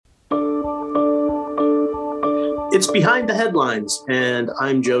It's Behind the Headlines, and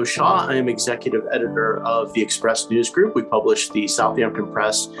I'm Joe Shaw. I am executive editor of the Express News Group. We publish the Southampton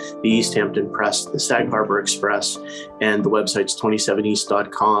Press, the East Hampton Press, the Sag Harbor Express, and the websites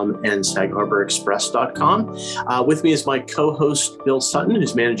 27east.com and sagharborexpress.com. With me is my co-host, Bill Sutton,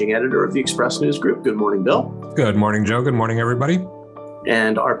 who's managing editor of the Express News Group. Good morning, Bill. Good morning, Joe. Good morning, everybody.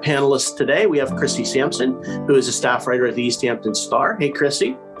 And our panelists today, we have Chrissy Sampson, who is a staff writer at the East Hampton Star. Hey,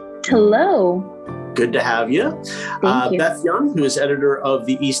 Chrissy. Hello. Good to have you. Thank you. Beth Young, who is editor of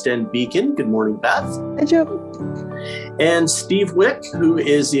the East End Beacon. Good morning, Beth. Hi, Joe. And Steve Wick, who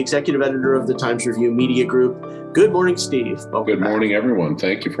is the executive editor of the Times Review Media Group. Good morning, Steve. Welcome Good morning, back. Everyone.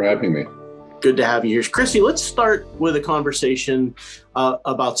 Thank you for having me. Good to have you here. Chrissy, let's start with a conversation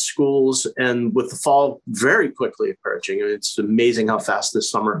about schools, and with the fall very quickly approaching. It's amazing how fast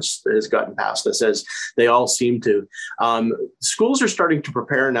this summer has gotten past us, as they all seem to. Schools are starting to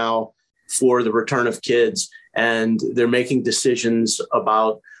prepare now for the return of kids, and they're making decisions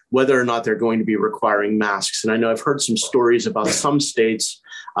about whether or not they're going to be requiring masks. And I know I've heard some stories about some states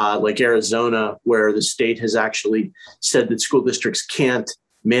like Arizona, where the state has actually said that school districts can't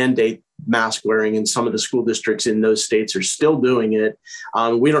mandate mask wearing, and some of the school districts in those states are still doing it.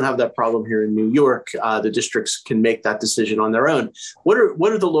 We don't have that problem here in New York. The districts can make that decision on their own. What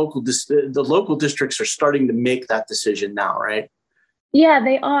are the local districts are starting to make that decision now, right? Yeah,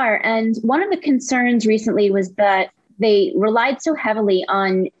 they are. And one of the concerns recently was that they relied so heavily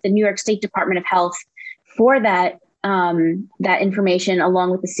on the New York State Department of Health for that information,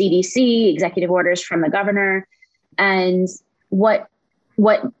 along with the CDC, executive orders from the governor, and what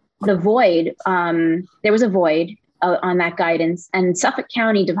the void. There was a void on that guidance, and Suffolk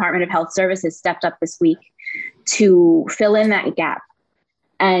County Department of Health Services stepped up this week to fill in that gap.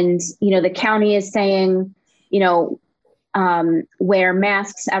 And the county is saying, wear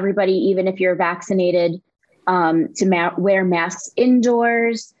masks, everybody, even if you're vaccinated, to wear masks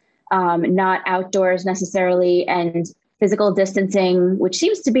indoors, not outdoors necessarily, and physical distancing, which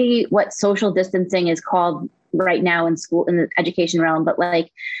seems to be what social distancing is called right now in school, in the education realm, but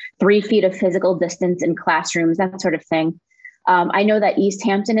like 3 feet of physical distance in classrooms, that sort of thing. I know that East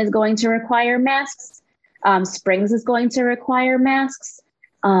Hampton is going to require masks. Springs is going to require masks.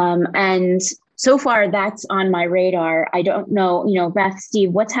 And so far, that's on my radar. I don't know, Beth,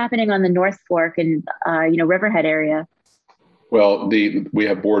 Steve, what's happening on the North Fork and, Riverhead area? Well, we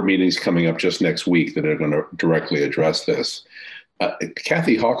have board meetings coming up just next week that are going to directly address this.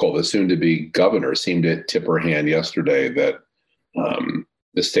 Kathy Hochul, the soon-to-be governor, seemed to tip her hand yesterday that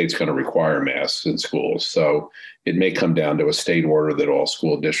the state's going to require masks in schools. So it may come down to a state order that all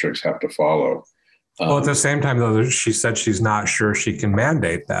school districts have to follow. Well, at the same time, though, she said she's not sure she can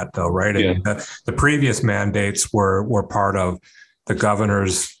mandate that, though, right? Yeah. I mean, the previous mandates were part of the Governor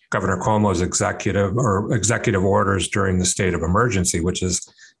Cuomo's executive orders during the state of emergency, which is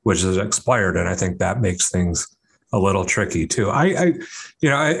expired, and I think that makes things a little tricky too.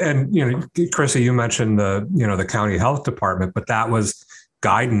 Chrissy, you mentioned the county health department, but that was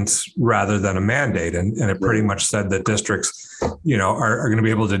guidance rather than a mandate. And it pretty much said that districts, are going to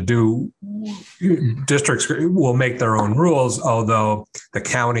be able to districts will make their own rules, although the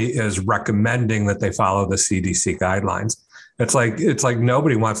county is recommending that they follow the CDC guidelines. It's like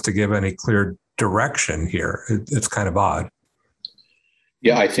nobody wants to give any clear direction here. It's kind of odd.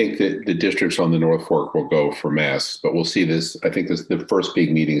 Yeah, I think that the districts on the North Fork will go for masks, but we'll see this. I think the first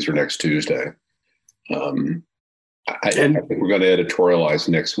big meetings are next Tuesday. I think we're going to editorialize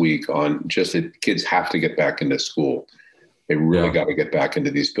next week on just that kids have to get back into school. They really got to get back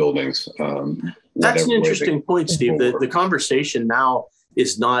into these buildings. That's an interesting point, Steve. The conversation now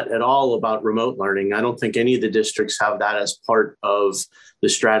is not at all about remote learning. I don't think any of the districts have that as part of the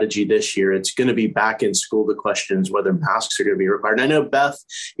strategy this year. It's going to be back in school. The question is whether masks are going to be required. And I know, Beth,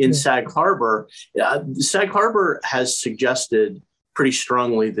 in Sag Harbor has suggested pretty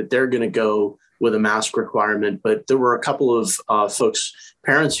strongly that they're going to go with a mask requirement, but there were a couple of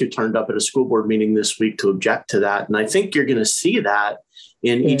parents who turned up at a school board meeting this week to object to that. And I think you're going to see that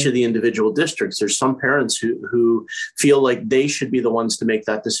in each of the individual districts. There's some parents who feel like they should be the ones to make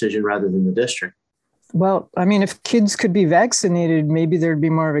that decision rather than the district. Well, I mean, if kids could be vaccinated, maybe there'd be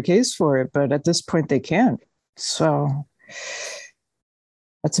more of a case for it, but at this point they can't. So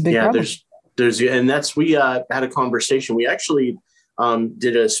that's a big problem. We had a conversation. We actually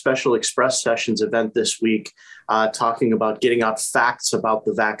did a special Express Sessions event this week talking about getting out facts about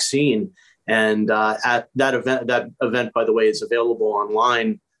the vaccine. And at that event, by the way, is available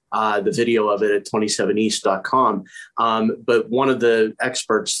online, the video of it at 27east.com. But one of the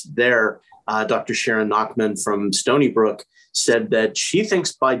experts there, Dr. Sharon Nachman from Stony Brook, said that she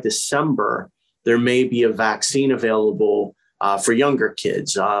thinks by December, there may be a vaccine available for younger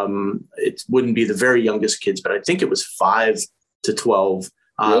kids. It wouldn't be the very youngest kids, but I think it was 5 to 12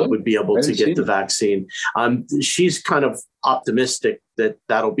 Really? would be able to get the vaccine. She's kind of optimistic that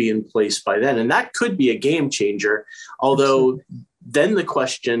that'll be in place by then. And that could be a game changer. Although then the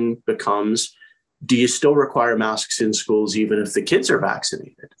question becomes, do you still require masks in schools even if the kids are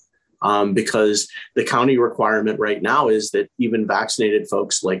vaccinated? Because the county requirement right now is that even vaccinated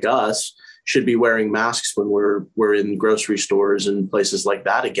folks like us should be wearing masks when we're in grocery stores and places like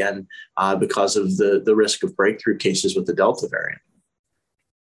that again, because of the risk of breakthrough cases with the Delta variant.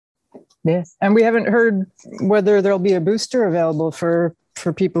 Yeah. And we haven't heard whether there'll be a booster available for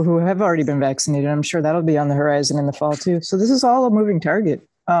people who have already been vaccinated. I'm sure that'll be on the horizon in the fall too. So this is all a moving target.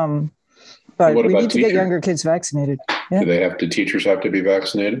 But we need to get younger kids vaccinated. Yeah. Do teachers have to be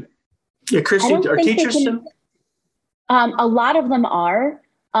vaccinated? Yeah, Chrissy, are teachers? A lot of them are.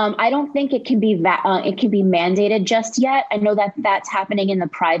 I don't think it can be mandated just yet. I know that that's happening in the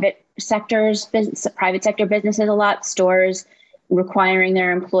private sector businesses a lot, stores requiring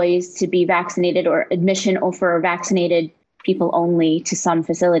their employees to be vaccinated, or admission for vaccinated people only to some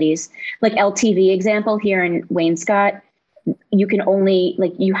facilities. Like LTV example here in Wainscott, you can only,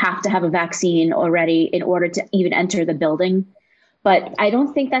 you have to have a vaccine already in order to even enter the building. But I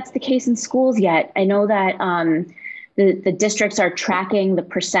don't think that's the case in schools yet. I know that the districts are tracking the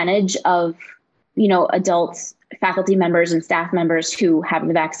percentage of, adults, faculty members and staff members who have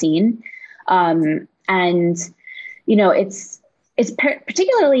the vaccine. It's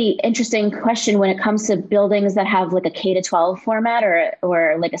particularly interesting question when it comes to buildings that have like a K to 12 format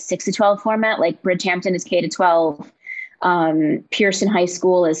or like a 6 to 12 format, like Bridgehampton is K to 12. Pearson High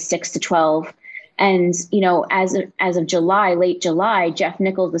School is 6 to 12. And, as of July, late July, Jeff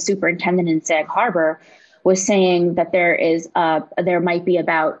Nichols, the superintendent in Sag Harbor, was saying that there might be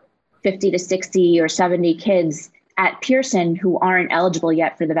about 50 to 60 or 70 kids at Pearson who aren't eligible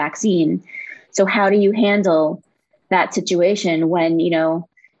yet for the vaccine. So how do you handle that situation when, 80%,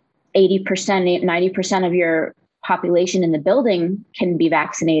 90% of your population in the building can be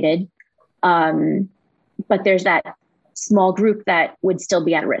vaccinated, but there's that small group that would still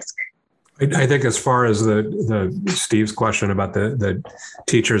be at risk? I think as far as the Steve's question about the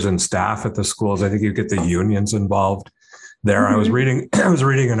teachers and staff at the schools, I think you get the unions involved there. Mm-hmm. I was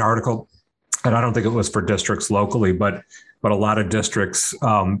reading an article, and I don't think it was for districts locally, but a lot of districts,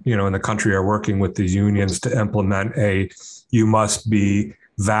 in the country are working with the unions to implement you must be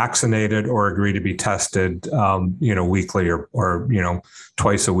vaccinated or agree to be tested, weekly or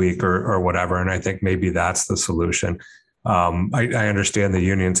twice a week or whatever. And I think maybe that's the solution. I understand the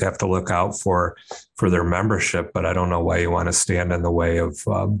unions have to look out for their membership, but I don't know why you want to stand in the way of,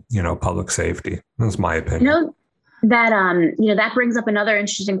 public safety. That's my opinion. That brings up another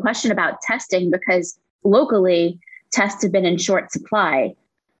interesting question about testing, because locally tests have been in short supply.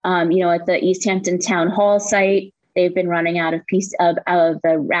 At the East Hampton Town Hall site, they've been running out of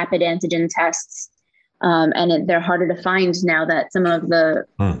the rapid antigen tests. And they're harder to find now that some of the,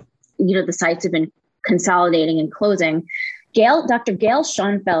 the sites have been consolidating and closing. Dr. Gail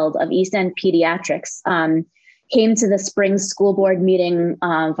Schoenfeld of East End Pediatrics came to the spring school board meeting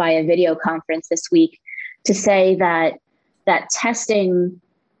via video conference this week to say that testing,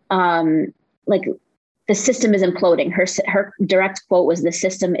 the system is imploding. Her direct quote was, "The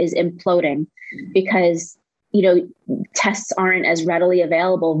system is imploding," because tests aren't as readily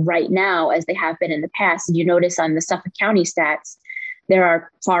available right now as they have been in the past. And you notice on the Suffolk County stats, there are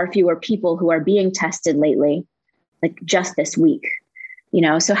far fewer people who are being tested lately, like just this week.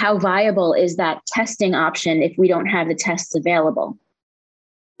 So how viable is that testing option if we don't have the tests available?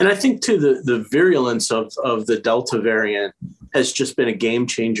 And I think too, the virulence of the Delta variant has just been a game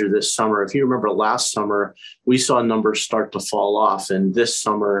changer this summer. If you remember last summer, we saw numbers start to fall off, and this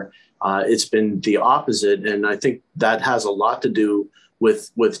summer it's been the opposite. And I think that has a lot to do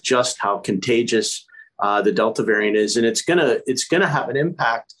with just how contagious the Delta variant is, and it's gonna have an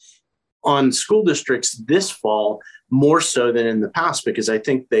impact on school districts this fall more so than in the past, because I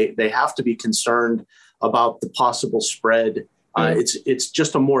think they have to be concerned about the possible spread. It's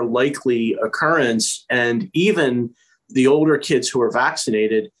just a more likely occurrence, and even the older kids who are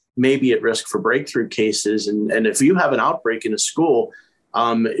vaccinated may be at risk for breakthrough cases. And if you have an outbreak in a school,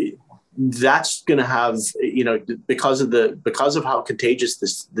 that's going to have, because of how contagious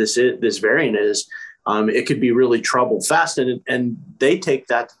this variant is. It could be really trouble fast, and they take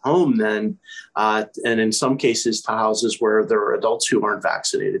that home then, and in some cases to houses where there are adults who aren't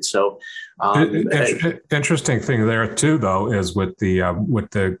vaccinated. So, interesting thing there too, though, is with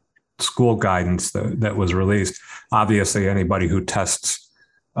the school guidance that was released. Obviously, anybody who tests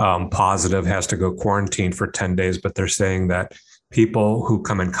positive has to go quarantine for 10 days, but they're saying that people who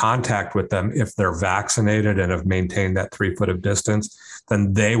come in contact with them, if they're vaccinated and have maintained that 3 foot of distance,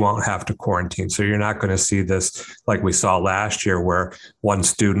 then they won't have to quarantine. So you're not going to see this like we saw last year, where one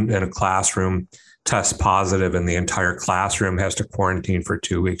student in a classroom tests positive and the entire classroom has to quarantine for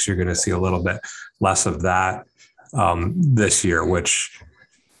 2 weeks. You're going to see a little bit less of that this year, which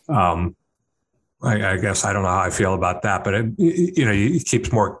I guess I don't know how I feel about that, but it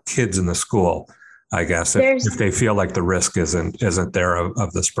keeps more kids in the school, I guess, if they feel like the risk isn't there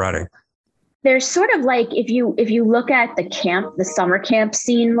of the spreading. There's sort of like, if you look at the summer camp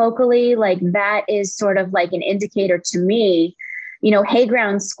scene locally, like that is sort of like an indicator to me.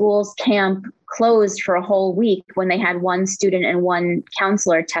 Hayground Schools camp closed for a whole week when they had one student and one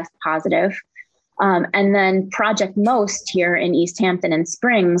counselor test positive. And then Project Most here in East Hampton and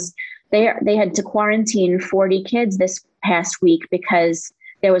Springs, they had to quarantine 40 kids this past week because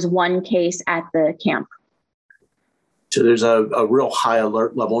there was one case at the camp. So there's a real high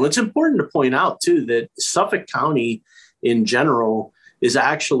alert level. And it's important to point out, too, that Suffolk County in general is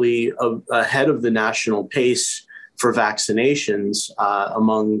actually ahead of the national pace for vaccinations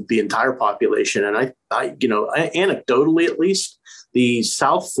among the entire population. And I anecdotally, at least, the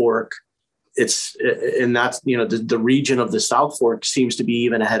South Fork, the region of the South Fork seems to be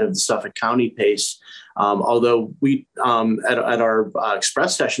even ahead of the Suffolk County pace. Although we, at our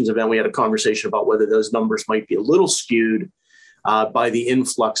Express Sessions event, we had a conversation about whether those numbers might be a little skewed by the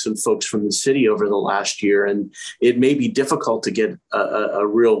influx of folks from the city over the last year. And it may be difficult to get a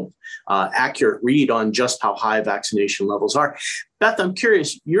real accurate read on just how high vaccination levels are. Beth, I'm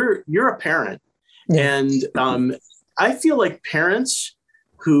curious, you're a parent. Yeah. And I feel like parents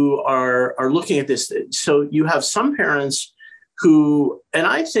who are looking at this, so you have some parents who, and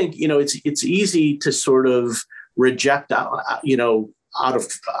I think, it's easy to sort of reject out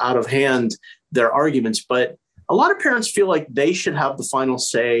of hand their arguments, but a lot of parents feel like they should have the final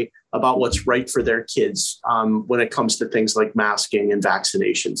say about what's right for their kids when it comes to things like masking and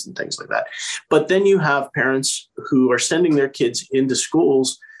vaccinations and things like that. But then you have parents who are sending their kids into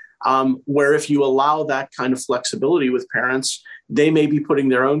schools where if you allow that kind of flexibility with parents, they may be putting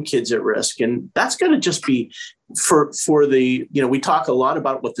their own kids at risk. And that's going to just be for the, we talk a lot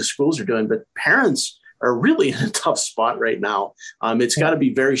about what the schools are doing, but parents are really in a tough spot right now. It's got to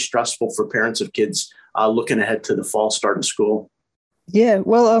be very stressful for parents of kids looking ahead to the fall start of school. Yeah,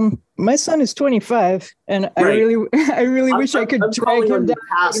 well, my son is 25, and right. I really wish I could drag him down.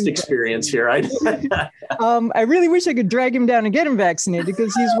 Past experience here, I really wish I could drag him down and get him vaccinated,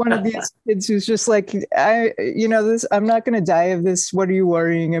 because he's one of these kids who's just like, I'm not going to die of this. What are you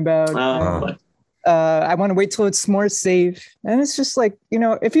worrying about? I want to wait till it's more safe. And it's just like,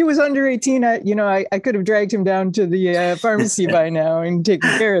 if he was under 18, I could have dragged him down to the pharmacy by now and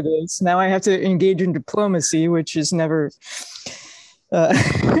taken care of this. Now I have to engage in diplomacy, which is never.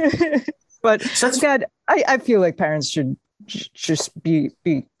 But God, I feel like parents should just be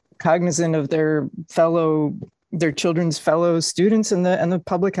cognizant of their children's fellow students and the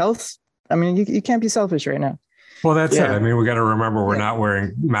public health. I mean, you can't be selfish right now. Well, that's it. I mean, we got to remember we're not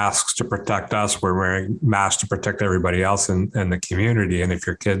wearing masks to protect us. We're wearing masks to protect everybody else in the community. And if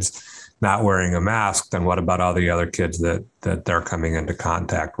your kid's not wearing a mask, then what about all the other kids that they're coming into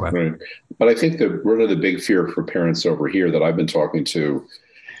contact with? Right. But I think one of the big fear for parents over here that I've been talking to,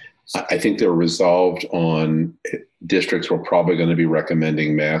 I think they're resolved on districts are probably going to be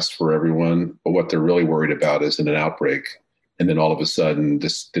recommending masks for everyone. But what they're really worried about is in an outbreak. And then all of a sudden,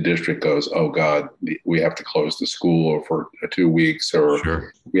 the district goes, oh, God, we have to close the school for 2 weeks, or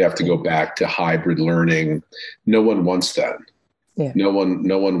sure. We have to go back to hybrid learning. No one wants that. Yeah. No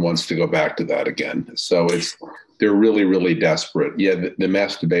one wants to go back to that again. So they're really, really desperate. Yeah, the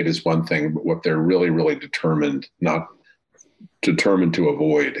mask debate is one thing, but what they're really, really determined to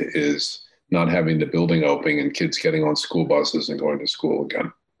avoid is not having the building open and kids getting on school buses and going to school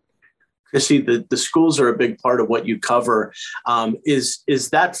again. Chrissy, the schools are a big part of what you cover. Is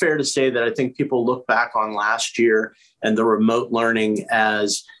that fair to say that I think people look back on last year and the remote learning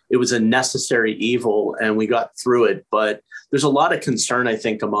as it was a necessary evil and we got through it? But there's a lot of concern, I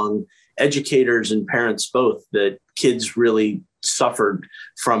think, among educators and parents both, that kids really suffered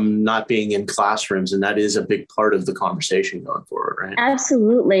from not being in classrooms. And that is a big part of the conversation going forward, right?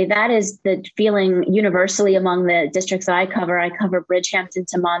 Absolutely. That is the feeling universally among the districts that I cover. I cover Bridgehampton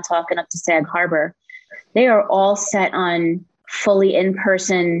to Montauk and up to Sag Harbor. They are all set on fully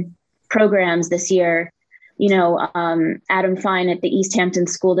in-person programs this year. Adam Fine at the East Hampton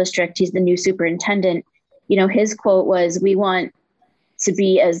School District, he's the new superintendent. His quote was, we want to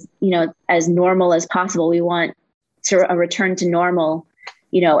be as normal as possible. We want a return to normal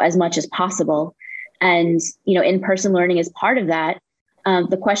as much as possible. And, in-person learning is part of that.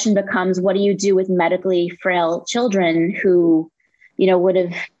 The question becomes, what do you do with medically frail children who, would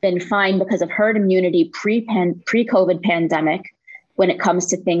have been fine because of herd immunity pre-COVID pandemic when it comes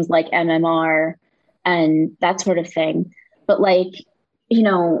to things like MMR and that sort of thing. But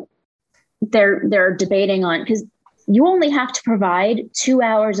they're debating on, because you only have to provide 2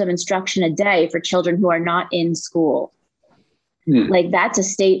 hours of instruction a day for children who are not in school. That's a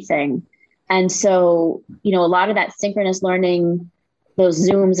state thing. And so, a lot of that synchronous learning, those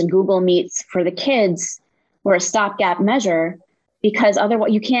Zooms and Google Meets for the kids were a stopgap measure, because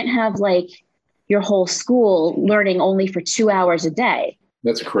otherwise you can't have your whole school learning only for 2 hours a day.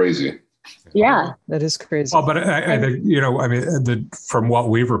 That's crazy. Yeah, that is crazy. Well, but I think, from what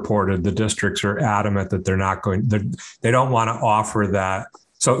we've reported, the districts are adamant that they don't want to offer that.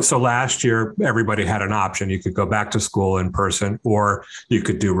 So last year, everybody had an option. You could go back to school in person, or you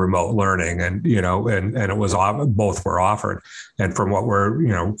could do remote learning, and it was both were offered. And from what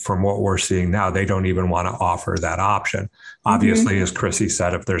we're seeing now, they don't even want to offer that option. Obviously, as Chrissy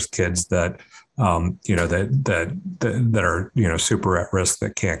said, if there's kids that that are super at risk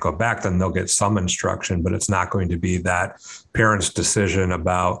that can't go back, then they'll get some instruction, but it's not going to be that parent's decision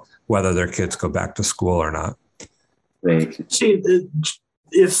about whether their kids go back to school or not. Right. See,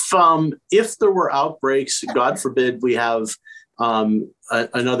 if there were outbreaks, God forbid, we have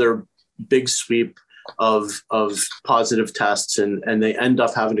another big sweep of positive tests and they end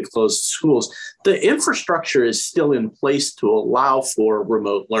up having to close schools, the infrastructure is still in place to allow for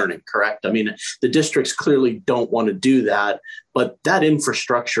remote learning, correct? I mean, the districts clearly don't want to do that, but that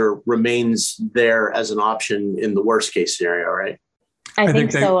infrastructure remains there as an option in the worst case scenario, right? I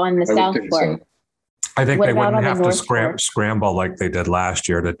think so on the South Fork. So. I think they wouldn't have to scramble like they did last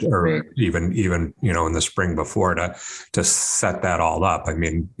year even in the spring before to set that all up.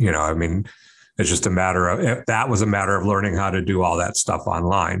 It's just a matter of, that was a matter of learning how to do all that stuff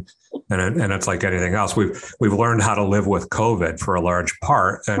online. And it's like anything else. We've learned how to live with COVID for a large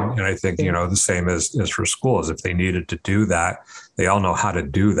part. And I think, the same as for schools. If they needed to do that, they all know how to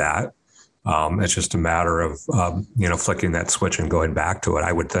do that. It's just a matter of, flicking that switch and going back to it,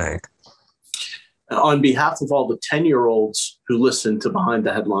 I would think. On behalf of all the 10-year-olds who listen to Behind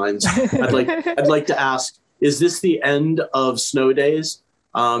the Headlines, I'd like to ask, is this the end of snow days?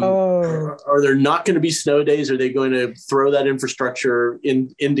 Are there not going to be snow days? Are they going to throw that infrastructure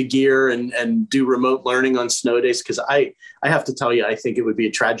into gear and do remote learning on snow days? Because I have to tell you, I think it would be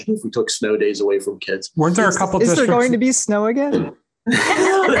a tragedy if we took snow days away from kids. Weren't there a couple districts? Is there going to be snow again?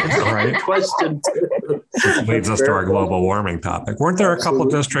 That's a right question. Which leads us to our global warming topic. Weren't there a couple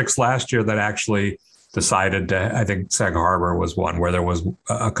districts last year that actually decided to, I think Sag Harbor was one, where there was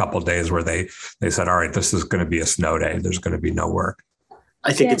a couple of days where they said, all right, this is going to be a snow day. There's going to be no work.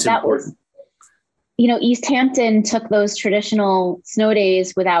 I think it's important. East Hampton took those traditional snow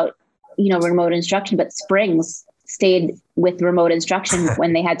days without, remote instruction, but Springs stayed with remote instruction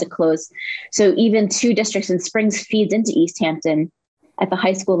when they had to close. So even 2 districts in Springs feeds into East Hampton at the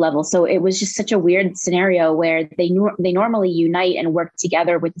high school level. So it was just such a weird scenario where they normally unite and work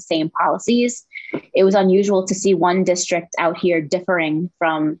together with the same policies. It was unusual to see one district out here differing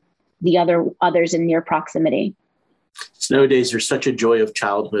from the others in near proximity. Snow days are such a joy of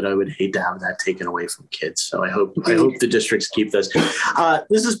childhood. I would hate to have that taken away from kids. So I hope the districts keep this.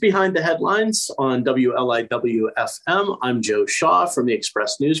 This is Behind the Headlines on WLIW-FM. I'm Joe Shaw from the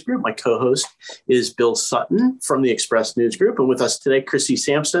Express News Group. My co-host is Bill Sutton from the Express News Group. And with us today, Chrissy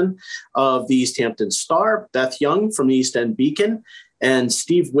Sampson of the East Hampton Star, Beth Young from the East End Beacon, and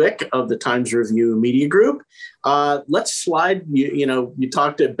Steve Wick of the Times Review Media Group. Let's slide. You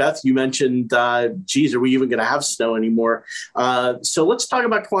talked to Beth. You mentioned, are we even going to have snow anymore? So let's talk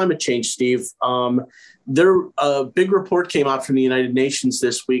about climate change, Steve. A big report came out from the United Nations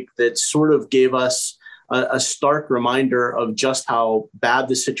this week that sort of gave us a stark reminder of just how bad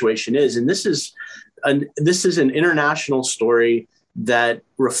the situation is. And this is an international story that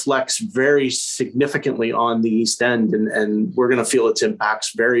reflects very significantally on the East End, and we're going to feel its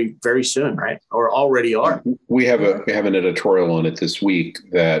impacts very, very soon, right? Or already are. We have an editorial on it this week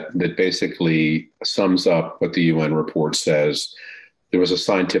that basically sums up what the UN report says. There was a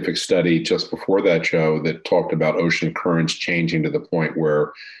scientific study just before that show that talked about ocean currents changing to the point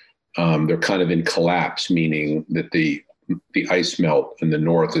where they're kind of in collapse, meaning that the ice melt in the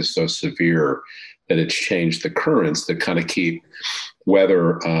north is so severe that it's changed the currents that kind of keep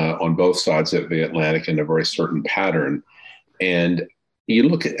weather on both sides of the Atlantic in a very certain pattern. And you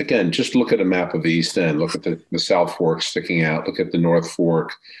look at a map of the East End, look at the South Fork sticking out, look at the North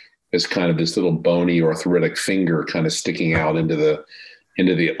Fork as kind of this little bony arthritic finger kind of sticking out into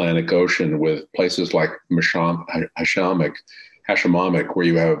into the Atlantic Ocean with places like Hashimomic, where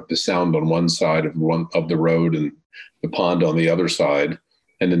you have the Sound on one side of the road and the pond on the other side,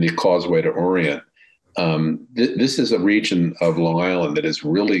 and then the causeway to Orient. This is a region of Long Island that is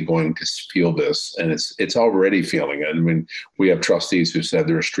really going to feel this, and it's already feeling it. I mean, we have trustees who said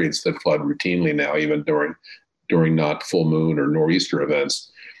there are streets that flood routinely now, even during not full moon or nor'easter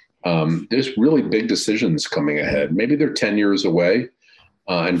events. There's really big decisions coming ahead. Maybe they're 10 years away,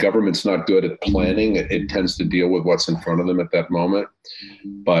 and government's not good at planning. It tends to deal with what's in front of them at that moment.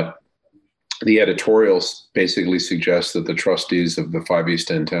 But the editorials basically suggest that the trustees of the 5 East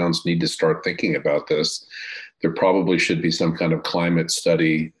End towns need to start thinking about this. There probably should be some kind of climate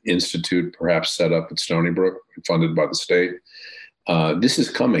study institute, perhaps set up at Stony Brook, funded by the state. This is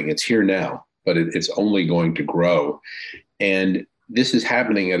coming. It's here now, but it's only going to grow. And this is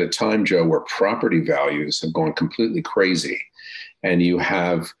happening at a time, Joe, where property values have gone completely crazy. And you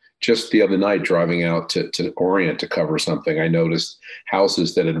have, just the other night, driving out to Orient to cover something, I noticed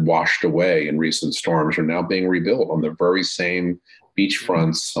houses that had washed away in recent storms are now being rebuilt on the very same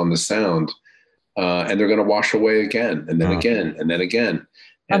beachfronts on the Sound. And they're going to wash away again, and then again, and then again.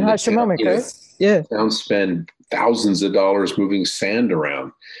 And Hashimomic, right? Yeah. Towns spend thousands of dollars moving sand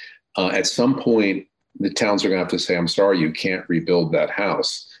around. At some point, the towns are going to have to say, I'm sorry, you can't rebuild that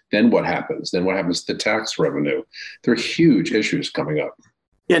house. Then what happens? Then what happens to tax revenue? There are huge issues coming up.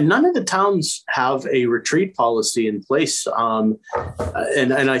 Yeah, none of the towns have a retreat policy in place, and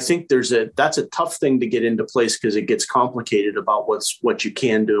I think that's a tough thing to get into place because it gets complicated about what you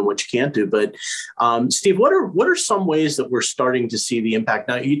can do and what you can't do. But Steve, what are some ways that we're starting to see the impact?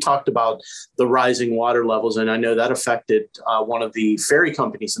 Now, you talked about the rising water levels, and I know that affected one of the ferry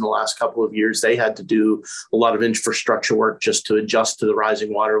companies in the last couple of years. They had to do a lot of infrastructure work just to adjust to the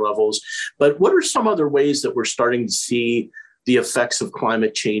rising water levels. But what are some other ways that we're starting to see the effects of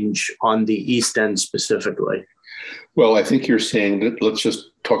climate change on the East End specifically? Well, I think you're seeing, let's just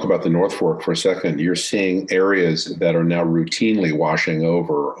talk about the North Fork for a second. You're seeing areas that are now routinely washing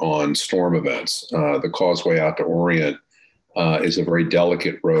over on storm events. The causeway out to Orient is a very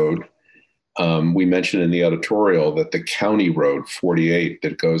delicate road. We mentioned in the editorial that the county road 48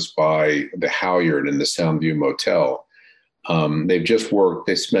 that goes by the Halyard and the Soundview Motel, they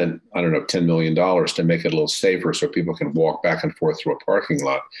spent, I don't know, $10 million to make it a little safer so people can walk back and forth through a parking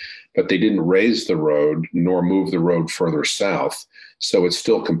lot. But they didn't raise the road nor move the road further south. So it's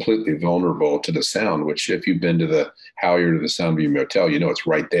still completely vulnerable to the Sound, which if you've been to the Halyard or the Soundview Motel, you know it's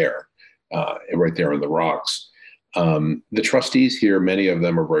right there in the rocks. The trustees here, many of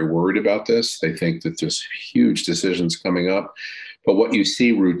them are very worried about this. They think that there's huge decisions coming up. But what you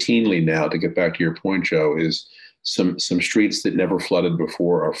see routinely now, to get back to your point, Joe, is some streets that never flooded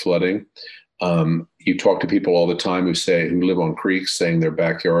before are flooding. You talk to people all the time who live on creeks, saying their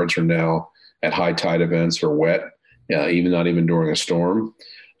backyards are now at high tide events or wet, not even during a storm.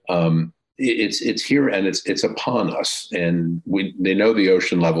 It's here and it's upon us. And they know the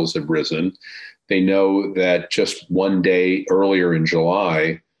ocean levels have risen. They know that just one day earlier in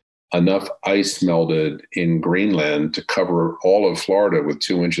July, enough ice melted in Greenland to cover all of Florida with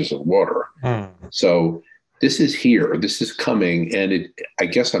 2 inches of water. So this is here, this is coming, and I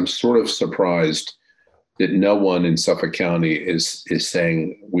guess I'm sort of surprised that no one in Suffolk County is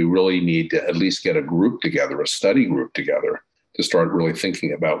saying we really need to at least get a group together, a study group together, to start really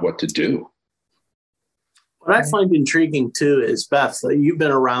thinking about what to do. What I find intriguing too is, Beth, you've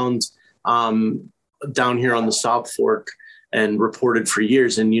been around down here on the South Fork and reported for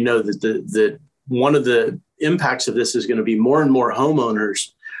years, and you know that one of the impacts of this is going to be more and more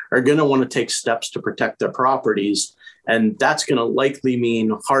homeowners are going to want to take steps to protect their properties. And that's going to likely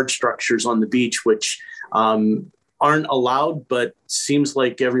mean hard structures on the beach, which aren't allowed, but seems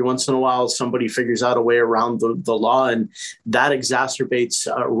like every once in a while somebody figures out a way around the law, and that exacerbates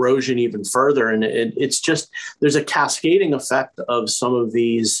erosion even further. And it's just, there's a cascading effect of some of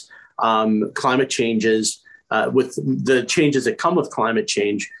these climate changes with the changes that come with climate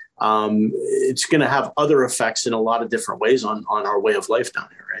change. It's going to have other effects in a lot of different ways on our way of life down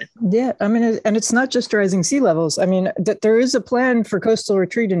here, right? Yeah, I mean, and it's not just rising sea levels. I mean, there is a plan for coastal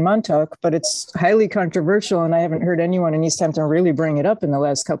retreat in Montauk, but it's highly controversial, and I haven't heard anyone in East Hampton really bring it up in the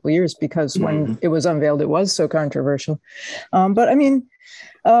last couple of years because when it was unveiled, it was so controversial. But I mean,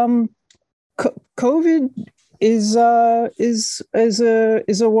 COVID is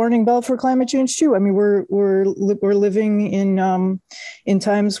a warning bell for climate change too. I mean, we're living in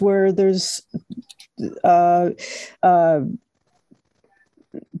times where there's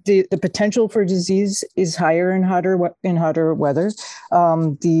the potential for disease is higher in hotter weather.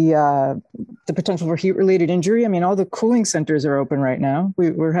 The potential for heat-related injury. I mean, all the cooling centers are open right now.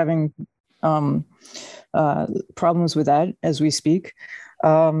 We're having problems with that as we speak.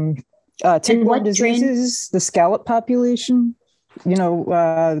 Tick-borne diseases, the scallop population,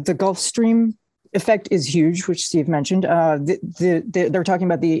 the Gulf Stream effect is huge, which Steve mentioned. They're talking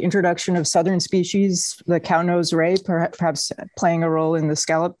about the introduction of southern species, the cow-nosed ray, perhaps playing a role in the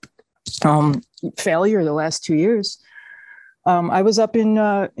scallop failure the last 2 years. I was up in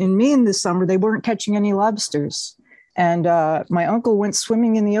Maine this summer. They weren't catching any lobsters. And my uncle went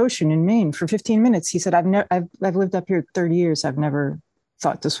swimming in the ocean in Maine for 15 minutes. He said, I've lived up here 30 years. I've never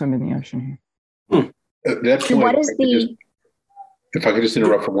thought to swim in the ocean here. If I could just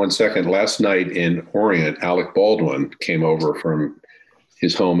interrupt for 1 second. Last night in Orient, Alec Baldwin came over from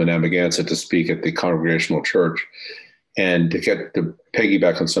his home in Amagansett to speak at the Congregational Church. And to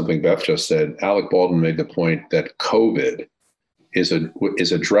piggyback on something Beth just said, Alec Baldwin made the point that COVID is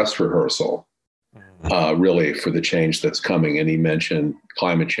a dress rehearsal, really, for the change that's coming. And he mentioned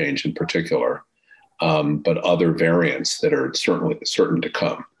climate change in particular, but other variants that are certainly certain to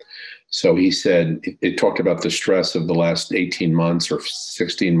come. So he said, it talked about the stress of the last 18 months or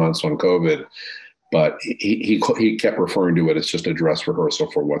 16 months on COVID, but he kept referring to it as just a dress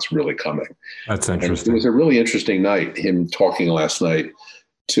rehearsal for what's really coming. That's interesting. And it was a really interesting night, him talking last night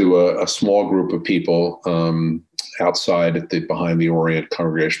to a small group of people outside behind the Orient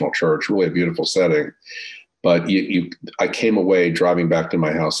Congregational Church, really a beautiful setting. But I came away driving back to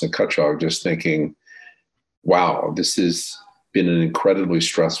my house in Cutchogue just thinking, wow, this has been an incredibly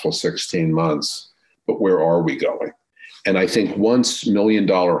stressful 16 months, but where are we going? And I think once $1 million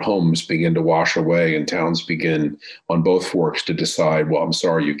homes begin to wash away and towns begin on both forks to decide, well, I'm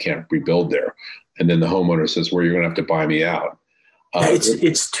sorry, you can't rebuild there. And then the homeowner says, well, you're going to have to buy me out.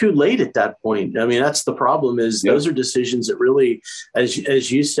 It's too late at that point. I mean, that's the problem is those are decisions that really, as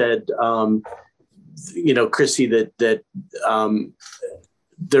you said, Chrissy, that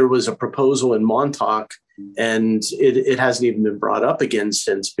there was a proposal in Montauk and it hasn't even been brought up again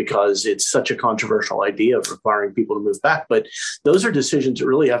since because it's such a controversial idea of requiring people to move back. But those are decisions that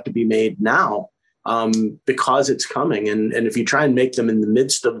really have to be made now because it's coming. And if you try and make them in the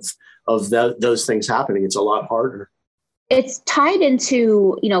midst of those things happening, it's a lot harder. It's tied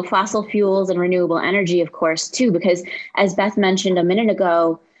into, fossil fuels and renewable energy, of course, too, because as Beth mentioned a minute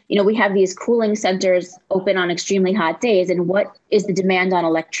ago, we have these cooling centers open on extremely hot days. And what is the demand on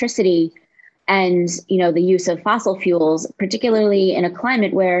electricity and, the use of fossil fuels, particularly in a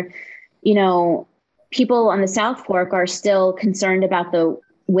climate where, people on the South Fork are still concerned about the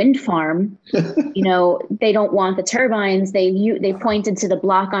wind farm. They don't want the turbines. They pointed to the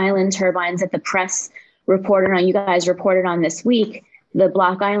Block Island turbines that the press reported on. You guys reported on this week, the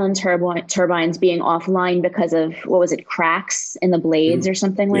Block Island turbines being offline because of, cracks in the blades or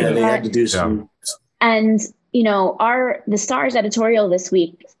something like that. Yeah, they had to do some. And, the Star's editorial this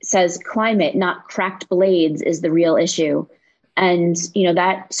week says climate, not cracked blades, is the real issue. And,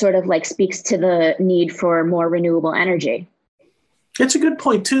 that sort of speaks to the need for more renewable energy. It's a good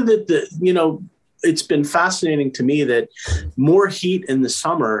point, too, that, it's been fascinating to me that more heat in the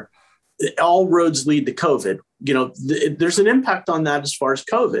summer, all roads lead to COVID. There's an impact on that as far as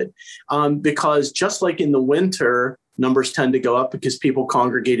COVID, because just like in the winter, numbers tend to go up because people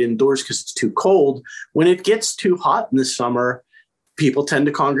congregate indoors because it's too cold. When it gets too hot in the summer, people tend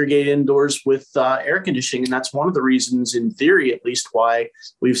to congregate indoors with air conditioning. And that's one of the reasons, in theory, at least, why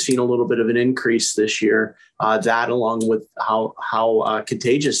we've seen a little bit of an increase this year, that along with how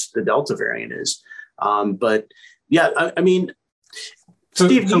contagious the Delta variant is. But yeah, I mean,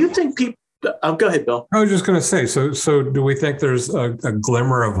 Steve, do you think people... go ahead, Bill. I was just going to say, so do we think there's a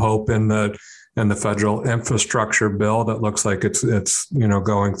glimmer of hope in the federal infrastructure bill that looks like it's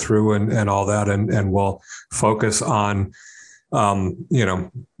going through and all that and will focus on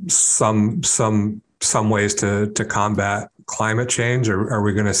some ways to combat climate change? Or are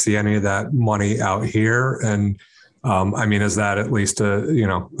we going to see any of that money out here? And is that at least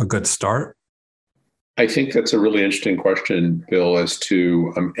a good start? I think that's a really interesting question, Bill, as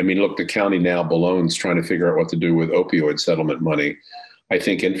to, look, the county now, Bologna's trying to figure out what to do with opioid settlement money. I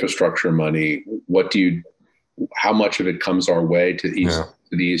think infrastructure money, how much of it comes our way to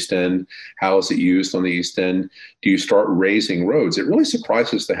the East End? How is it used on the East End? Do you start raising roads? It really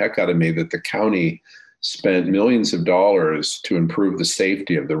surprises the heck out of me that the county spent millions of dollars to improve the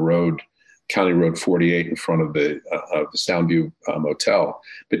safety of the road, County Road 48 in front of the Soundview Motel,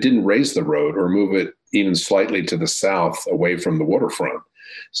 but didn't raise the road or move it even slightly to the south away from the waterfront.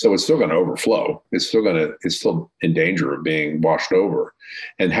 So it's still going to overflow. It's still in danger of being washed over.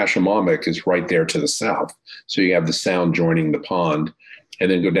 And Hashomamek is right there to the south. So you have the Sound joining the pond, and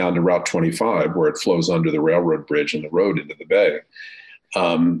then go down to Route 25 where it flows under the railroad bridge and the road into the bay.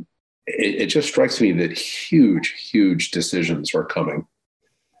 It just strikes me that huge decisions are coming.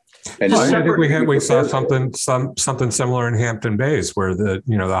 And I think we saw something similar in Hampton Bays, where the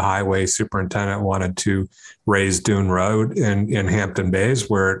highway superintendent wanted to raise Dune Road in Hampton Bays,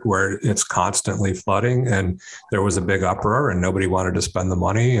 where it's constantly flooding, and there was a big uproar, and nobody wanted to spend the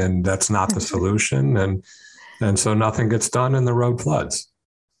money, and that's not the solution, and so nothing gets done, and the road floods.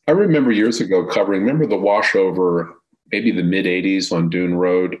 I remember years ago remember the washover, maybe the mid '80s on Dune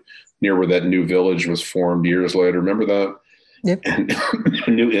Road, near where that new village was formed years later. Remember that? Yep. And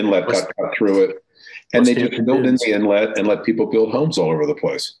a new inlet got through it. And they just built in the inlet and let people build homes all over the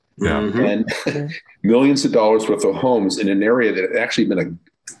place. Yeah. And millions of dollars worth of homes in an area that had actually been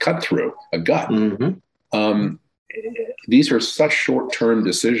a cut through, a gut. These are such short-term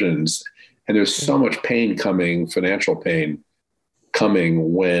decisions, and there's so much pain coming, financial pain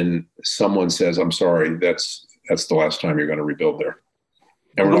coming, when someone says, I'm sorry, that's the last time you're going to rebuild there.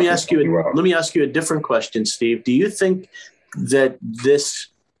 Let me ask you a different question, Steve. Do you think that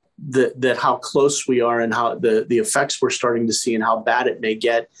that how close we are and how the effects we're starting to see and how bad it may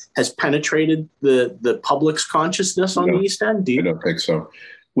get has penetrated the public's consciousness on the East End? I don't think so.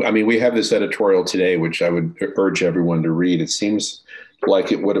 I mean, we have this editorial today, which I would urge everyone to read. It seems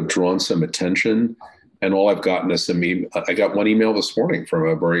like it would have drawn some attention, and all I've gotten is I got one email this morning from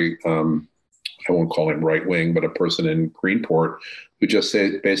a very, I won't call him right wing, but a person in Greenport who just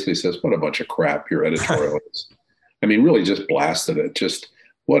basically says, what a bunch of crap your editorial is. I mean, really just blasted it. Just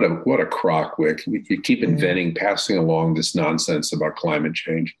what a crock, Wick. You keep inventing, passing along this nonsense about climate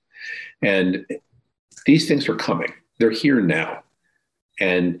change. And these things are coming. They're here now.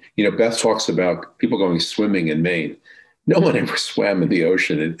 And, Beth talks about people going swimming in Maine. No one ever swam in the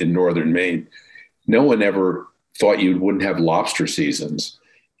ocean in northern Maine. No one ever thought you wouldn't have lobster seasons.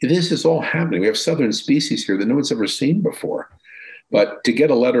 This is all happening. We have southern species here that no one's ever seen before. But to get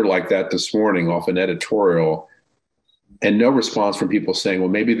a letter like that this morning off an editorial and no response from people saying, well,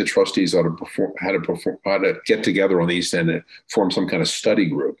 maybe the trustees ought to get together on the East End and form some kind of study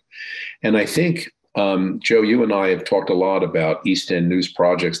group. And I think, Joe, you and I have talked a lot about East End news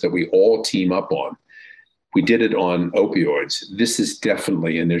projects that we all team up on. We did it on opioids. This is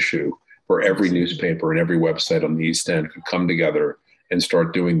definitely an issue where every newspaper and every website on the East End could come together and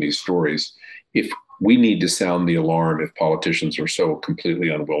start doing these stories. If we need to sound the alarm if politicians are so completely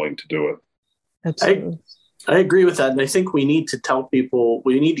unwilling to do it. Absolutely. I agree with that. And I think we need to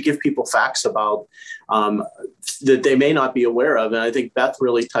give people facts about that they may not be aware of. And I think Beth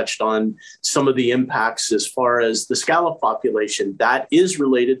really touched on some of the impacts as far as the scallop population that is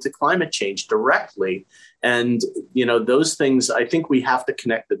related to climate change directly. And, those things, I think we have to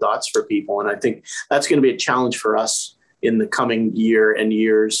connect the dots for people. And I think that's going to be a challenge for us in the coming year and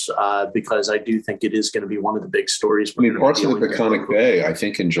years, because I do think it is going to be one of the big stories. Parts of the Peconic Bay, I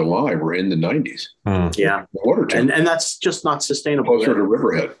think in July, were in the 90s. Yeah. Water and that's just not sustainable. Closer to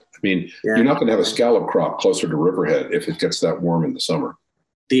Riverhead. You're not going to have a scallop crop closer to Riverhead if it gets that warm in the summer.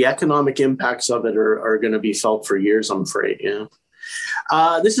 The economic impacts of it are going to be felt for years, I'm afraid. Yeah.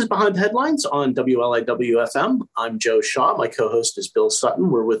 This is Behind the Headlines on WLIW-FM. I'm Joe Shaw. My co-host is Bill Sutton.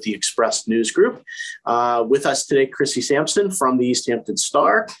 We're with the Express News Group. With us today, Chrissy Sampson from the East Hampton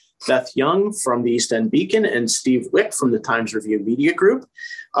Star, Beth Young from the East End Beacon, and Steve Wick from the Times Review Media Group.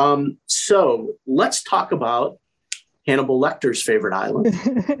 So let's talk about Hannibal Lecter's favorite island,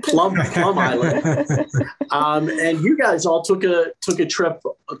 Plum Island. And you guys all took a trip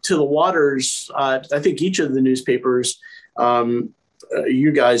to the waters. I think each of the newspapers,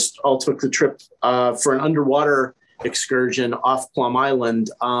 you guys all took the trip for an underwater excursion off Plum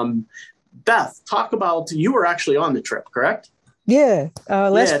Island. Beth, talk about, you were actually on the trip, correct? Yeah,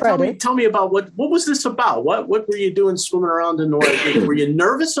 last Friday. Tell me about what was this about? What were you doing swimming around in the water? Were you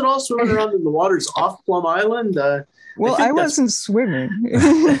nervous at all swimming around in the waters off Plum Island? Well, I wasn't swimming,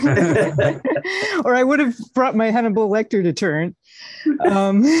 or I would have brought my Hannibal Lecter deterrent.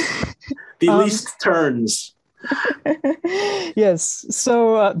 The least turns. Yes.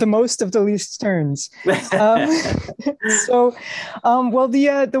 So the most of the least turns.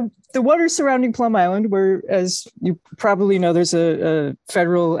 The waters surrounding Plum Island, where, as you probably know, there's a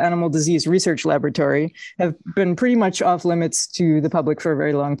federal animal disease research laboratory, have been pretty much off limits to the public for a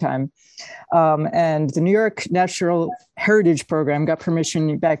very long time. And the New York Natural Heritage Program got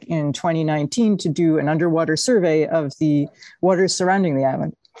permission back in 2019 to do an underwater survey of the waters surrounding the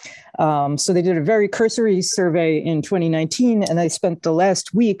island. So they did a very cursory survey in 2019, and they spent the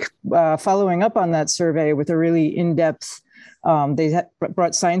last week following up on that survey with a really in-depth. They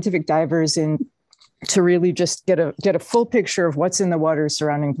brought scientific divers in to really just get a full picture of what's in the waters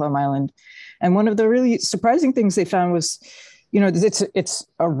surrounding Plum Island. And one of the really surprising things they found was, it's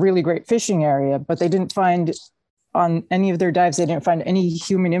a really great fishing area, but they didn't find on any of their dives, they didn't find any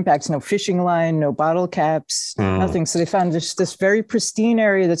human impacts, no fishing line, no bottle caps, nothing. So they found this very pristine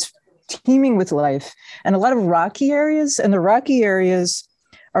area that's teeming with life and a lot of rocky areas. And the rocky areas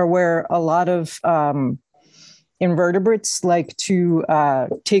are where a lot of invertebrates like to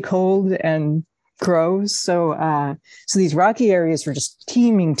take hold and grow. So these rocky areas were just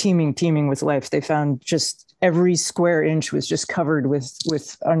teeming with life. They found just every square inch was just covered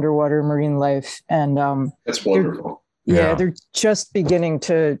with underwater marine life. And that's wonderful. They're just beginning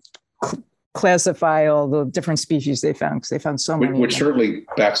to classify all the different species they found, because they found so many. Which certainly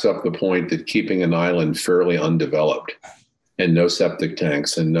backs up the point that keeping an island fairly undeveloped and no septic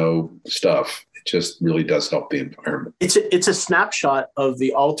tanks and no stuff, it just really does help the environment. It's a snapshot of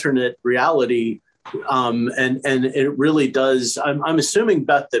the alternate reality. And it really does. I'm assuming,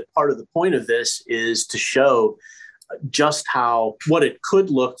 Beth, that part of the point of this is to show just what it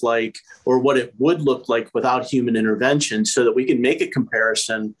could look like, or what it would look like without human intervention, so that we can make a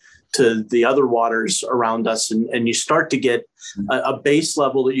comparison to the other waters around us. And you start to get a base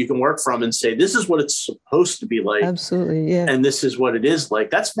level that you can work from and say, this is what it's supposed to be like. Absolutely. Yeah. And this is what it is like.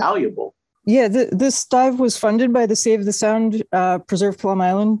 That's valuable. Yeah. This dive was funded by the Save the Sound Preserve Plum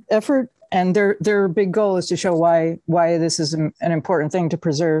Island effort. And their big goal is to show why this is an important thing to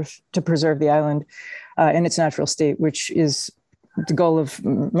preserve the island in its natural state, which is the goal of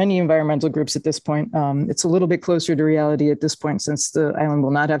many environmental groups at this point. It's a little bit closer to reality at this point, since the island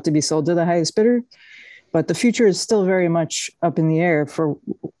will not have to be sold to the highest bidder. But the future is still very much up in the air for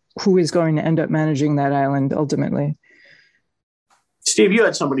who is going to end up managing that island ultimately. Steve, you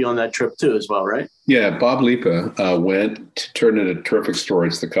had somebody on that trip too as well, right? Yeah, Bob Lipa went, turned in a terrific story.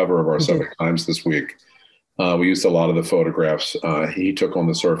 It's the cover of our Suffolk Times this week. We used a lot of the photographs he took on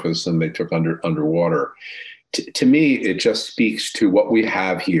the surface and they took underwater. To me, it just speaks to what we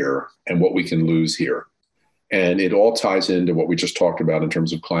have here and what we can lose here. And it all ties into what we just talked about in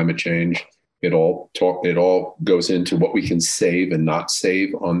terms of climate change. It all goes into what we can save and not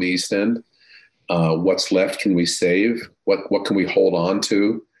save on the East End. What's left can we save? What can we hold on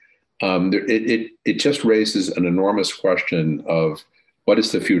to? It just raises an enormous question of what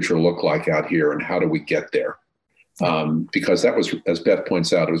does the future look like out here and how do we get there? Because that was, as Beth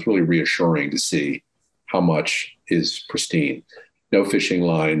points out, it was really reassuring to see how much is pristine. No fishing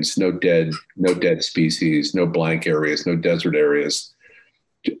lines, no dead species, no blank areas, no desert areas.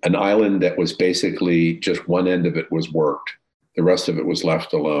 An island that was basically just one end of it was worked. The rest of it was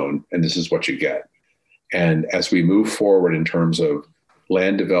left alone. And this is what you get. And as we move forward in terms of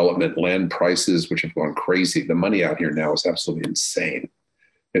land development, land prices, which have gone crazy, the money out here now is absolutely insane.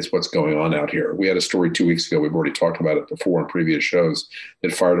 It's what's going on out here. We had a story 2 weeks ago. We've already talked about it before in previous shows,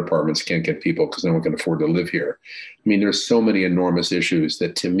 that fire departments can't get people because no one can afford to live here. I mean, there's so many enormous issues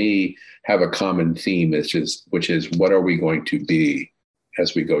that to me have a common theme, which is what are we going to be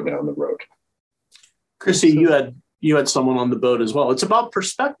as we go down the road? Chrissy, you had someone on the boat as well. It's about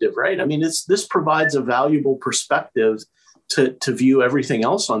perspective, right? I mean, this provides a valuable perspective to view everything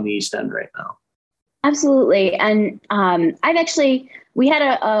else on the East End right now. Absolutely. And we had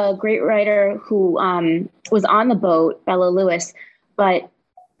a great writer who was on the boat, Bella Lewis, but,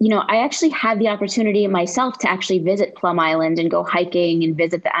 I actually had the opportunity myself to actually visit Plum Island and go hiking and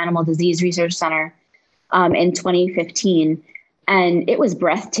visit the Animal Disease Research Center in 2015. And it was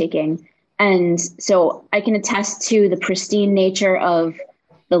breathtaking. And so I can attest to the pristine nature of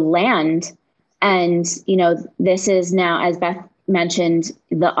the land. And, this is now, as Beth mentioned,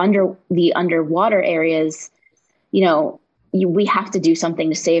 the underwater areas, we have to do something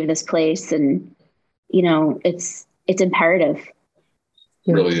to save this place. And, it's imperative.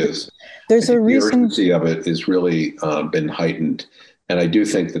 It really is. There's a reason. The urgency of it has really been heightened. And I do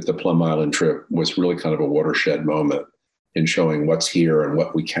think that the Plum Island trip was really kind of a watershed moment in showing what's here and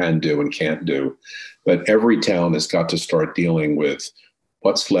what we can do and can't do. But every town has got to start dealing with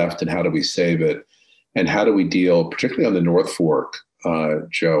what's left and how do we save it, and how do we deal, particularly on the North Fork,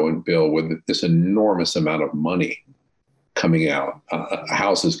 Joe and Bill, with this enormous amount of money coming out.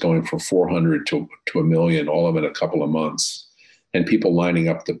 Houses going from $400,000 to $1 million, all of it in a couple of months, and people lining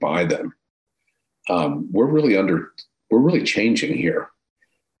up to buy them. We're really changing here.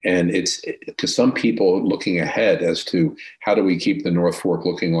 And it's to some people looking ahead as to how do we keep the North Fork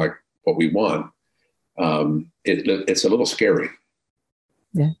looking like what we want. It's a little scary.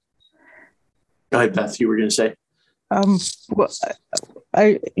 Yeah. Go ahead, Beth. You were going to say. Well,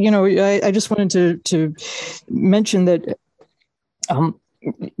 I just wanted to mention that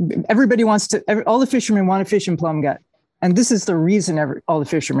everybody wants to. All the fishermen want to fish in Plum Gut, and this is the reason all the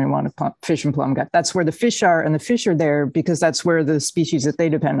fishermen want to fish in Plum Gut. That's where the fish are, and the fish are there because that's where the species that they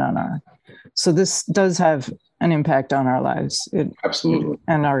depend on are. So this does have an impact on our lives, absolutely,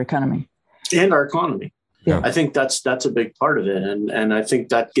 and our economy. And our economy. Yeah. I think that's a big part of it, and I think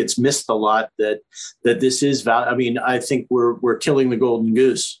that gets missed a lot. That this is I mean, I think we're killing the golden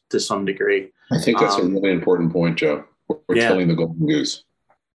goose to some degree. I think that's a really important point, Joe. We're killing the golden goose.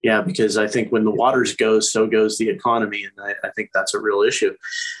 Yeah, because I think when the waters go, so goes the economy, and I think that's a real issue.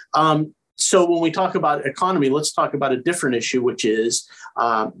 So when we talk about economy, let's talk about a different issue, which is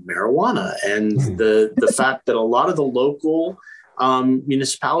marijuana and the fact that a lot of the local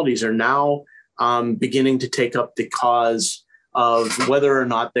municipalities are now beginning to take up the cause of whether or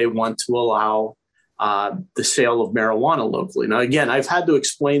not they want to allow the sale of marijuana locally. Now, again, I've had to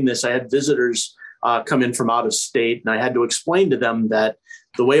explain this. I had visitors come in from out of state, and I had to explain to them that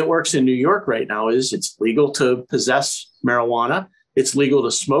the way it works in New York right now is it's legal to possess marijuana. It's legal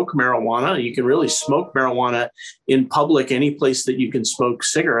to smoke marijuana. You can really smoke marijuana in public. Any place that you can smoke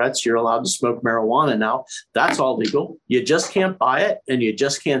cigarettes, you're allowed to smoke marijuana now. That's all legal. You just can't buy it, and you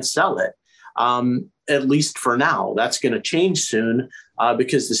just can't sell it. At least for now. That's going to change soon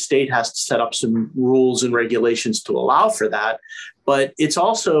because the state has to set up some rules and regulations to allow for that. But it's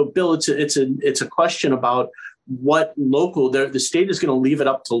also, Bill, it's a question about what the state is going to leave it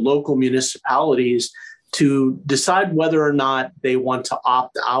up to local municipalities to decide whether or not they want to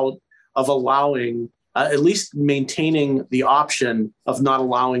opt out of allowing, at least maintaining the option of not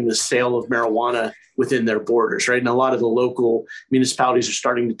allowing the sale of marijuana within their borders, right? And a lot of the local municipalities are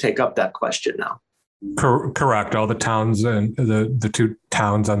starting to take up that question now. Correct. All the towns and the two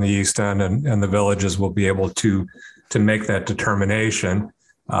towns on the east end and the villages will be able to make that determination.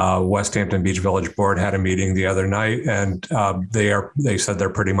 West Hampton Beach Village Board had a meeting the other night, and they said they're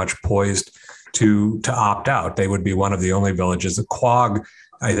pretty much poised to opt out. They would be one of the only villages. The Quogue,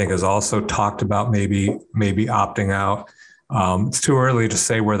 I think, has also talked about maybe opting out. It's too early to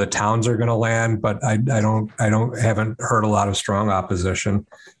say where the towns are going to land, but I haven't heard a lot of strong opposition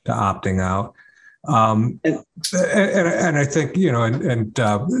to opting out. And I think,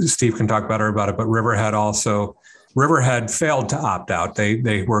 and Steve can talk better about it, but Riverhead failed to opt out.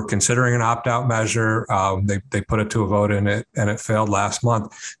 They were considering an opt-out measure. They put it to a vote in it, and it failed last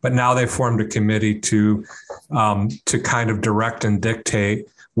month. But now they formed a committee to kind of direct and dictate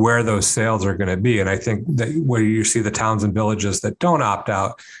where those sales are going to be. And I think that where you see the towns and villages that don't opt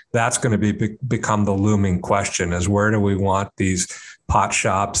out, that's going to become the looming question: is where do we want these pot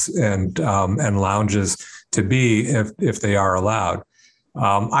shops and lounges to be if they are allowed?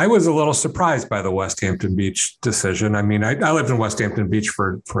 I was a little surprised by the West Hampton Beach decision. I mean, I lived in West Hampton Beach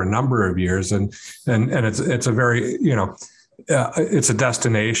for a number of years, and it's a very, it's a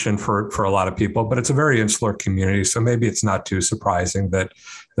destination for a lot of people, but it's a very insular community. So maybe it's not too surprising that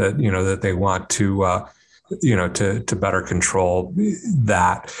they want to to better control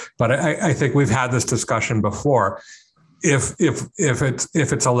that. But I think we've had this discussion before. If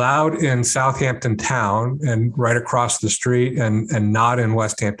it's allowed in Southampton town and right across the street and not in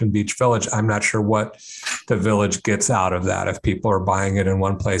West Hampton Beach Village, I'm not sure what the village gets out of that. If people are buying it in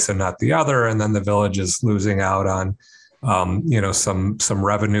one place and not the other, and then the village is losing out on some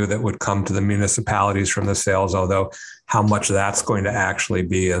revenue that would come to the municipalities from the sales, although how much that's going to actually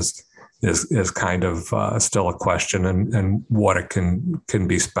be is kind of still a question, and what it can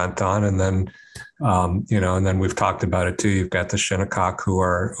be spent on. And then and then we've talked about it too. You've got the Shinnecock who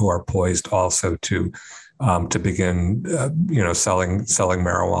are poised also to begin selling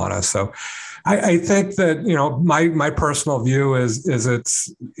marijuana. So I think that my personal view is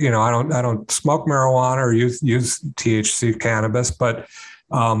it's I don't smoke marijuana or use THC cannabis, but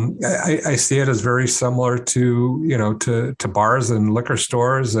I see it as very similar to bars and liquor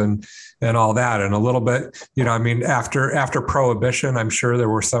stores and all that. And a little bit, after Prohibition, I'm sure there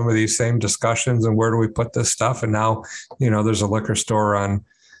were some of these same discussions and where do we put this stuff? And now, there's a liquor store on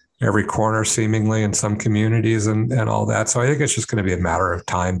every corner seemingly in some communities and all that. So I think it's just going to be a matter of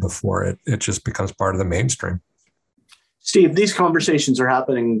time before it just becomes part of the mainstream. Steve, these conversations are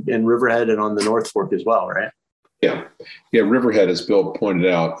happening in Riverhead and on the North Fork as well, right? Yeah. Riverhead, as Bill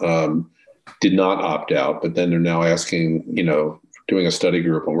pointed out, did not opt out, but then they're now asking, doing a study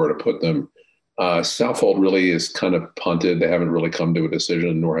group on where to put them. Southold really is kind of punted. They haven't really come to a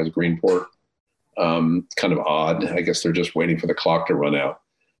decision, nor has Greenport. Kind of odd. I guess they're just waiting for the clock to run out.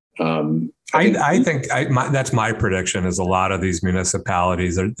 I think that's my prediction. Is a lot of these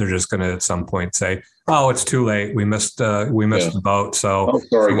municipalities they're just going to at some point say, "Oh, it's too late. We missed the boat, so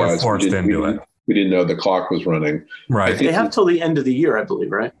sorry, we're guys. forced into it." We didn't know the clock was running. Right. They have till the end of the year, I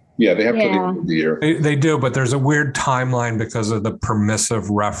believe, right? Yeah, they have till the end of the year. They do, but there's a weird timeline because of the permissive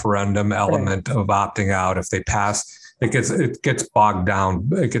referendum element of opting out. If they pass, it gets bogged down.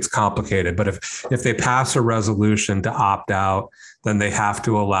 It gets complicated. But if they pass a resolution to opt out, then they have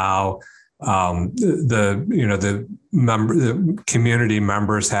to allow the community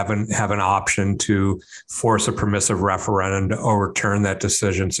members have an option to force a permissive referendum to overturn that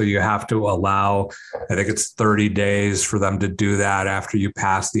decision. So you have to allow, I think it's 30 days for them to do that after you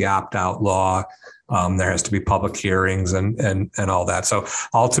pass the opt-out law. There has to be public hearings and all that. So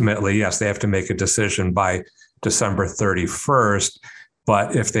ultimately, yes, they have to make a decision by December 31st.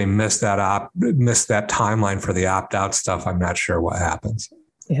 But if they miss that timeline for the opt-out stuff, I'm not sure what happens.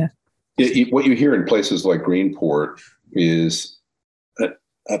 Yeah. What you hear in places like Greenport is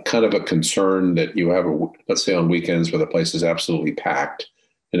a kind of a concern that you have, let's say on weekends where the place is absolutely packed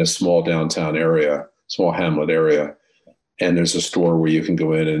in a small downtown area, small hamlet area, and there's a store where you can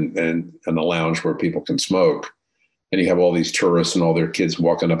go in and a lounge where people can smoke, and you have all these tourists and all their kids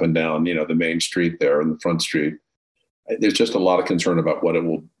walking up and down, the main street there and the front street. There's just a lot of concern about what it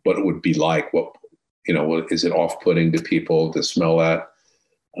would be like. What is it off-putting to people to smell that?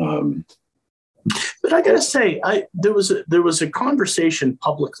 But I gotta say, there was a conversation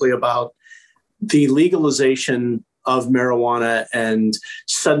publicly about the legalization of marijuana, and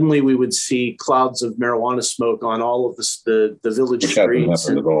suddenly we would see clouds of marijuana smoke on all of the village Which streets.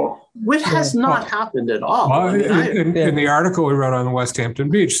 Hasn't happened at all. Which has not happened at all. Well, in the article we wrote on West Hampton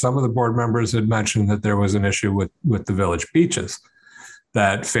Beach, some of the board members had mentioned that there was an issue with the village beaches,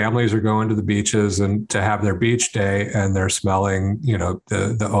 that families are going to the beaches and to have their beach day, and they're smelling,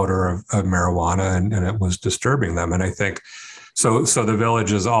 the odor of marijuana, and it was disturbing them. And I think so the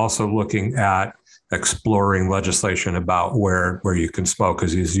village is also looking at exploring legislation about where you can smoke,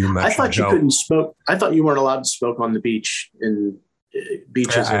 because as you mentioned, I thought you couldn't smoke. I thought you weren't allowed to smoke on the beach in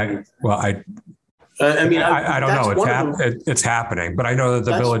beaches. I don't know. It's happening, but I know that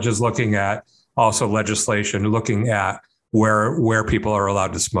the village is looking at also legislation, looking at where people are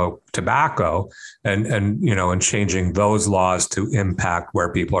allowed to smoke tobacco and changing those laws to impact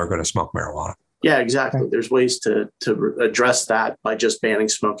where people are going to smoke marijuana. Yeah, exactly. There's ways to address that by just banning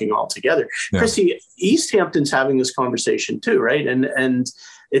smoking altogether. Yeah. Chrissy, East Hampton's having this conversation too, right? And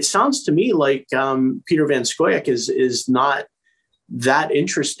it sounds to me like Peter Van Scoyoc is not that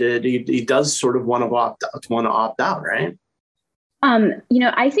interested. He does sort of want to opt out, right?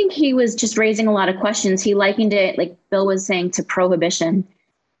 I think he was just raising a lot of questions. He likened it, like Bill was saying, to prohibition,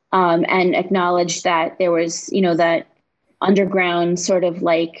 and acknowledged that there was, that underground sort of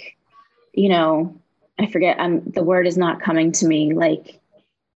like, I forget, the word is not coming to me. Like,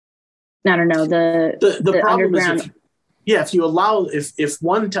 I don't know, the problem underground. If you allow, if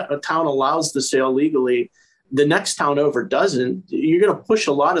one town allows the sale legally, the next town over doesn't, you're going to push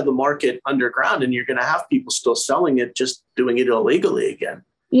a lot of the market underground, and you're going to have people still selling it, just doing it illegally again.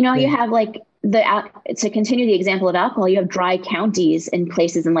 You have like to continue the example of alcohol, you have dry counties in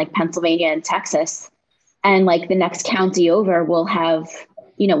places in like Pennsylvania and Texas. And like the next county over will have,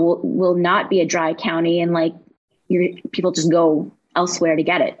 will not be a dry county. And like people just go elsewhere to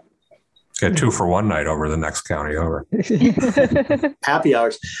get it. Get 2 for 1 night over the next county over. Happy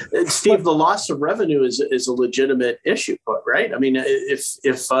hours. Steve, the loss of revenue is a legitimate issue, right? I mean,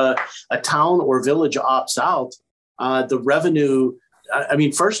 if a town or village opts out, the revenue, I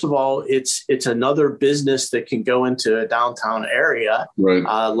mean, first of all, it's another business that can go into a downtown area,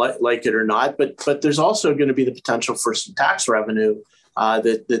 right? Like it or not. But there's also going to be the potential for some tax revenue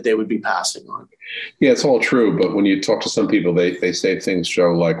that they would be passing on. Yeah, it's all true. But when you talk to some people, they say things,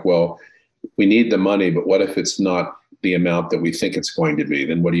 Joe, like, well, we need the money, but what if it's not the amount that we think it's going to be?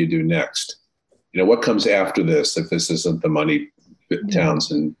 Then what do you do next? What comes after this if this isn't the money that towns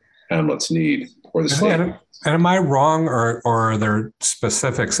and hamlets need, or the state? And am I wrong, or are there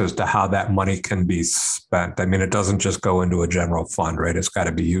specifics as to how that money can be spent? I mean, it doesn't just go into a general fund, right? It's got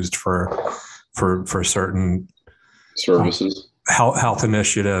to be used for certain services, health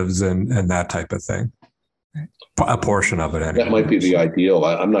initiatives, and that type of thing. A portion of it, anyway. That might be the ideal.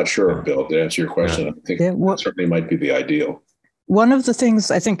 I'm not sure, Bill, to answer your question. I think that certainly might be the ideal. one of the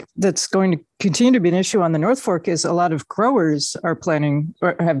things I think that's going to continue to be an issue on the North Fork is a lot of growers are planning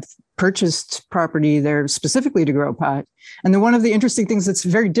or have purchased property there specifically to grow pot. And then one of the interesting things that's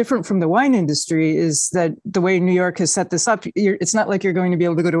very different from the wine industry is that the way New York has set this up, it's not like you're going to be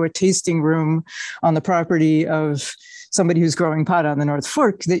able to go to a tasting room on the property of somebody who's growing pot on the North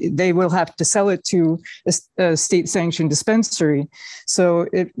Fork. They will have to sell it to a state-sanctioned dispensary. So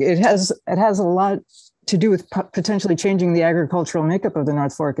it has a lot to do with potentially changing the agricultural makeup of the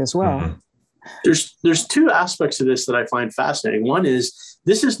North Fork as well. Mm-hmm. There's two aspects of this that I find fascinating. One is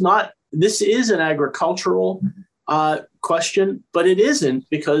this is an agricultural question, but it isn't,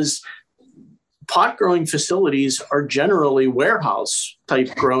 because pot growing facilities are generally warehouse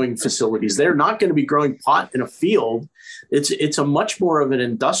type growing facilities. They're not going to be growing pot in a field. It's a much more of an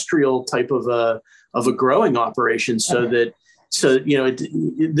industrial type of a growing operation,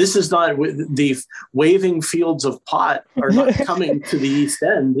 this is not the waving fields of pot are not coming to the East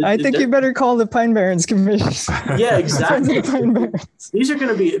End. I think you better call the Pine Barrens Commission. Yeah, exactly. These are going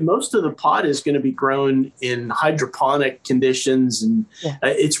to be, most of the pot is going to be grown in hydroponic conditions, and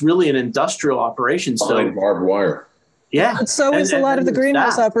it's really an industrial operation. So barbed wire. Yeah. But so is a lot of the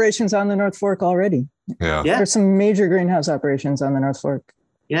greenhouse operations on the North Fork already. Yeah. There's some major greenhouse operations on the North Fork.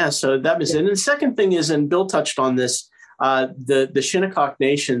 Yeah. So that was it. And the second thing is, and Bill touched on this, the Shinnecock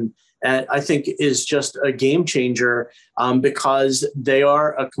Nation, I think, is just a game changer because they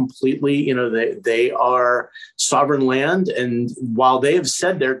are a completely, they are sovereign land. And while they have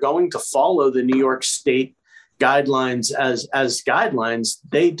said they're going to follow the New York State guidelines as guidelines,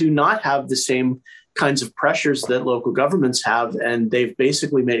 they do not have the same kinds of pressures that local governments have. And they've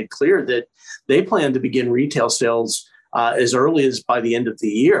basically made it clear that they plan to begin retail sales as early as by the end of the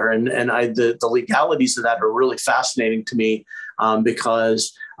year. And the legalities of that are really fascinating to me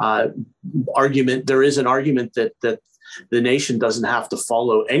because there is an argument that the nation doesn't have to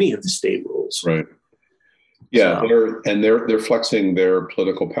follow any of the state rules. Right. Yeah, they're flexing their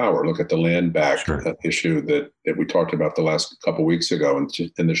political power. Look at the land back issue that we talked about the last couple of weeks ago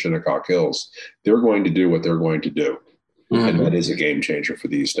in the Shinnecock Hills. They're going to do what they're going to do. Mm-hmm. And that is a game changer for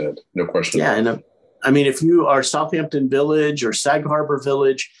the East End. No question. Yeah, and I mean, if you are Southampton Village or Sag Harbor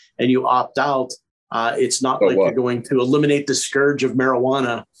Village and you opt out, it's not you're going to eliminate the scourge of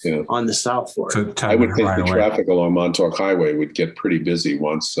marijuana on the South Fork. I would think the traffic along Montauk Highway would get pretty busy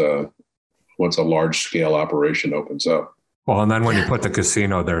once a large scale operation opens up. Well, and then when you put the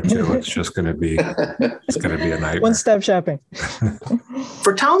casino there too, it's just going to be a nightmare. One-stop shopping.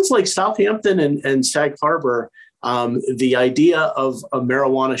 For towns like Southampton and Sag Harbor, the idea of a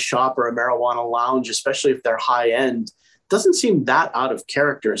marijuana shop or a marijuana lounge, especially if they're high end, doesn't seem that out of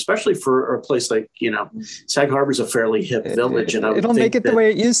character, especially for a place like, Sag Harbor's a fairly hip village. And it'll make it the way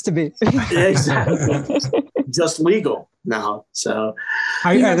it used to be. Exactly. Just legal now. So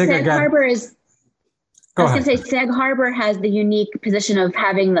I think Sag Harbor is, I was going to say, Sag Harbor has the unique position of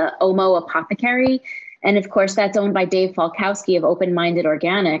having the Omo Apothecary. And of course, that's owned by Dave Falkowski of Open Minded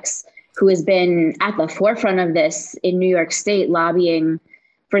Organics, who has been at the forefront of this in New York State, lobbying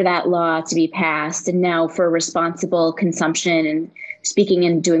for that law to be passed, and now for responsible consumption and speaking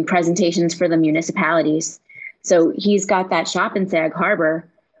and doing presentations for the municipalities. So he's got that shop in Sag Harbor,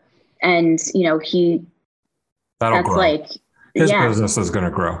 and that'll grow. His business is going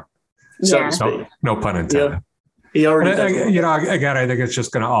to grow. Yeah. No pun intended. He already again, I think it's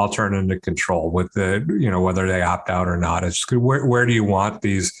just going to all turn into control with the, whether they opt out or not. It's just, where do you want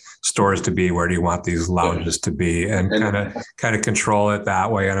these stores to be? Where do you want these lounges to be? And kind of control it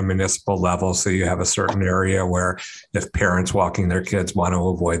that way on a municipal level. So you have a certain area where if parents walking their kids want to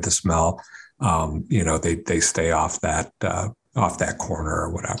avoid the smell, they stay off that corner or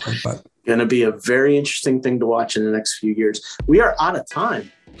whatever. But going to be a very interesting thing to watch in the next few years. We are out of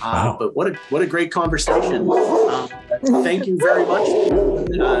time. Wow. But what a great conversation. Thank you very much.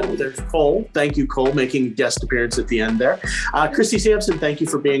 There's Cole. Thank you, Cole, making a guest appearance at the end there. Christy Sampson, thank you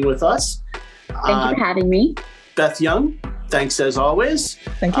for being with us. Thank you for having me. Beth Young, thanks as always.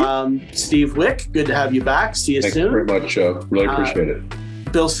 Thank you. Steve Wick, good to have you back. See you soon. Thank you very much. Really appreciate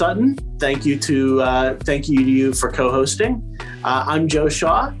it. Bill Sutton, thank you to you for co-hosting. I'm Joe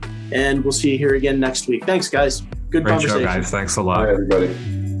Shaw, and we'll see you here again next week. Thanks, guys. Good conversation. Great show, guys. Thanks a lot. Bye,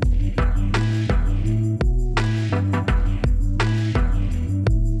 everybody.